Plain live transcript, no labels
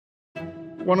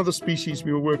One of the species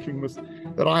we were working with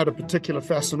that I had a particular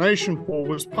fascination for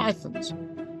was pythons.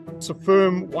 It's a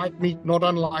firm white meat, not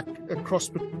unlike a cross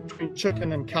between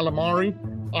chicken and calamari.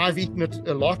 I've eaten it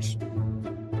a lot.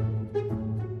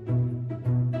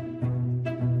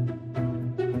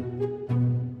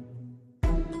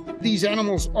 These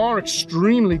animals are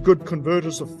extremely good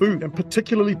converters of food, and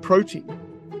particularly protein.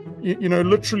 You know,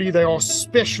 literally they are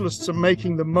specialists at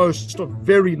making the most of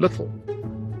very little.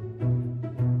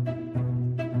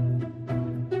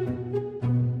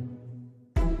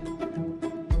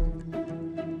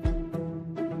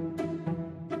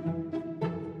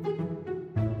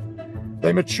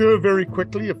 They mature very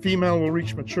quickly. A female will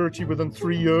reach maturity within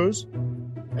 3 years.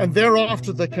 And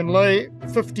thereafter, they can lay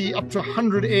 50 up to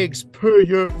 100 eggs per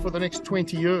year for the next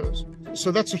 20 years. So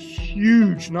that's a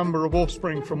huge number of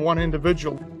offspring from one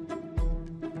individual.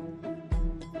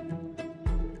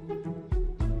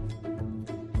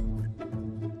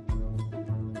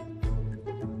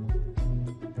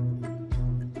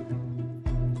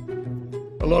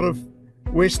 A lot of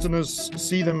Westerners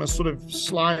see them as sort of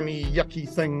slimy, yucky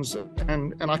things,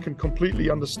 and I can completely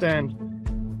understand.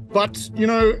 But, you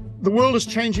know, the world is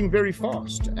changing very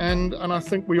fast, and I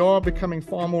think we are becoming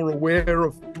far more aware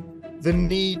of the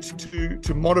need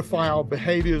to modify our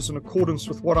behaviors in accordance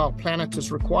with what our planet is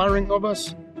requiring of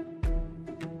us.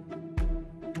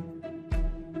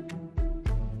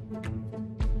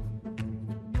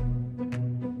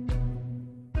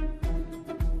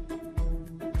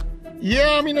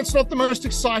 Yeah, I mean, it's not the most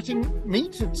exciting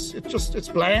meat. It's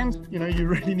bland. You know, you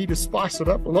really need to spice it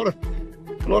up. A lot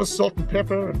of salt and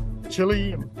pepper and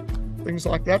chili and things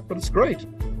like that, but it's great.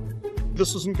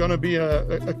 This isn't going to be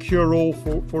a cure-all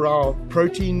for our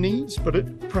protein needs, but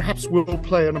it perhaps will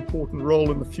play an important role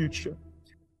in the future.